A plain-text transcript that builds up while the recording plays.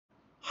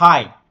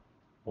Hi,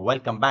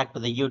 welcome back to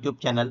the YouTube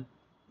channel.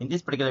 In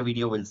this particular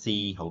video, we'll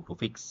see how to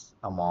fix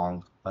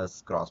Among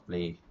Us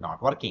crossplay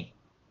not working.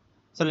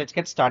 So let's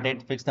get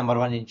started. Fix number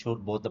one, ensure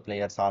both the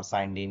players are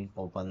signed in.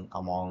 Open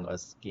Among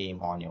Us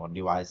game on your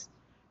device.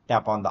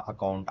 Tap on the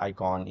account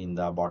icon in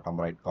the bottom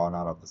right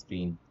corner of the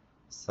screen.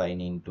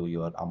 Sign in to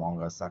your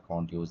Among Us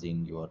account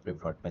using your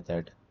preferred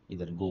method,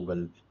 either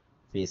Google,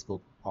 Facebook,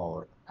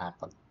 or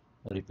Apple.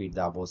 Repeat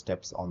the above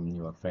steps on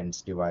your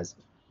friend's device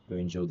to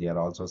ensure they are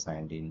also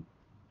signed in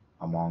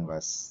Among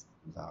Us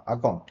the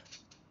account.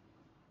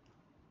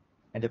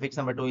 And the fix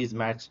number two is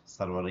match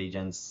server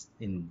regions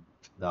in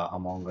the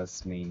Among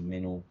Us main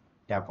menu.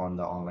 Tap on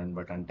the online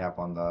button, tap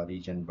on the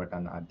region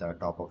button at the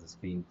top of the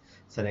screen.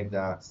 Select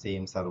the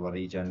same server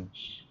region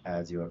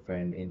as your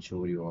friend.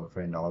 Ensure your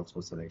friend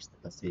also selects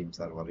the same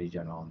server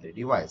region on their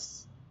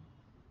device.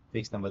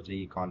 Fix number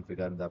three,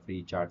 configure the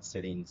free chat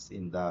settings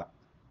in the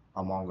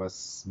Among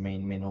Us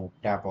main menu.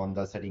 Tap on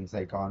the settings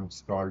icon,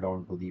 scroll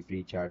down to the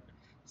free chat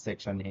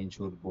section.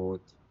 Ensure both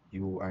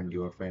you and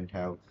your friend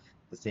have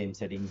the same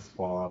settings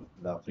for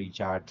the free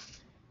chat.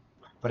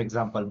 For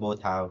example,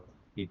 both have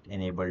it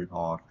enabled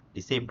or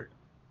disabled.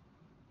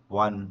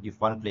 If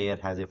one player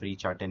has a free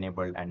chat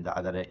enabled and the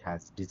other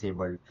has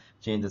disabled,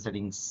 change the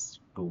settings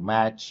to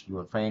match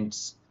your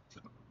friend's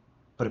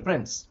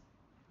preference.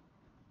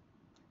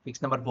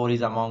 Fix number four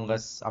is Among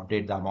Us.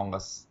 Update the Among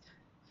Us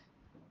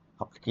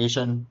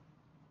application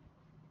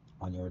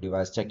on your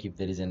device. Check if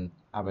there is an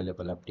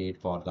available update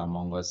for the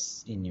Among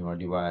Us in your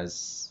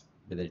device,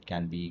 whether it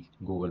can be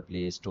Google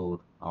Play Store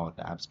or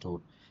the App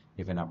Store.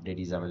 If an update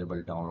is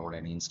available, download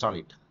and install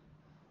it.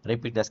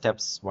 Repeat the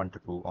steps 1 to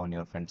 2 on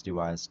your friend's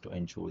device to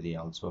ensure they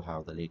also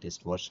have the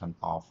latest version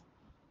of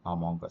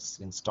Among Us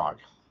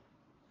installed.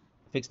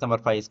 Fix number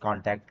 5 is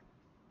contact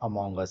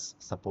Among Us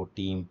support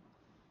team.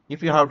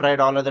 If you have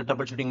tried all other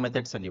troubleshooting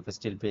methods and if you're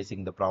still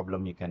facing the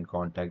problem, you can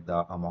contact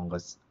the Among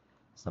Us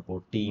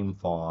support team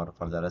for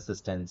further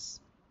assistance.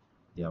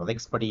 They have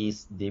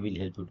expertise, they will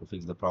help you to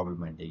fix the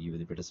problem and they give you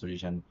the better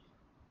solution.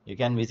 You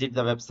can visit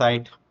the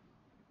website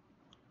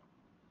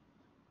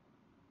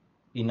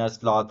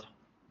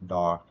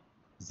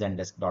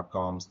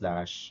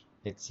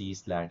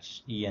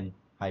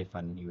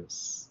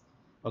innersloth.zendesk.com/hc/en-us.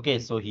 Okay,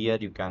 so here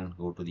you can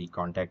go to the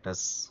contact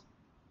us,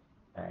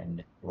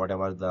 and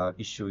whatever the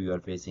issue you are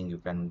facing, you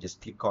can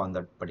just click on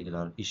that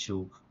particular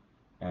issue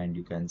and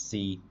you can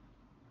see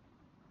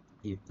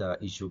if the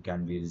issue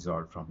can be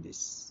resolved from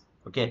this.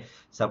 Okay,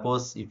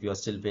 suppose if you are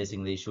still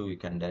facing the issue, you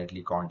can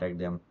directly contact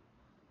them,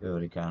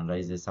 or you can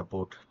raise a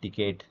support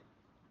ticket.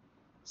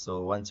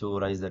 So once you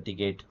raise the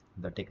ticket,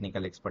 the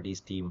technical expertise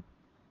team,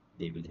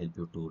 they will help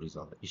you to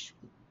resolve the issue.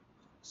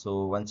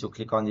 So once you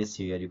click on this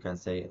here, you can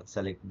say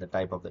select the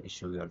type of the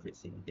issue you are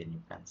facing, then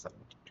you can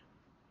submit it.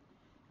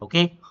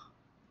 Okay,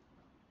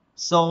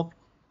 so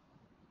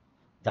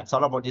that's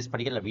all about this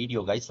particular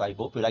video, guys. I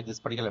hope you like this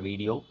particular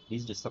video.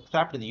 Please do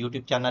subscribe to the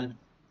YouTube channel.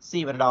 See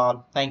you at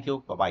all. Thank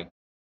you. Bye bye.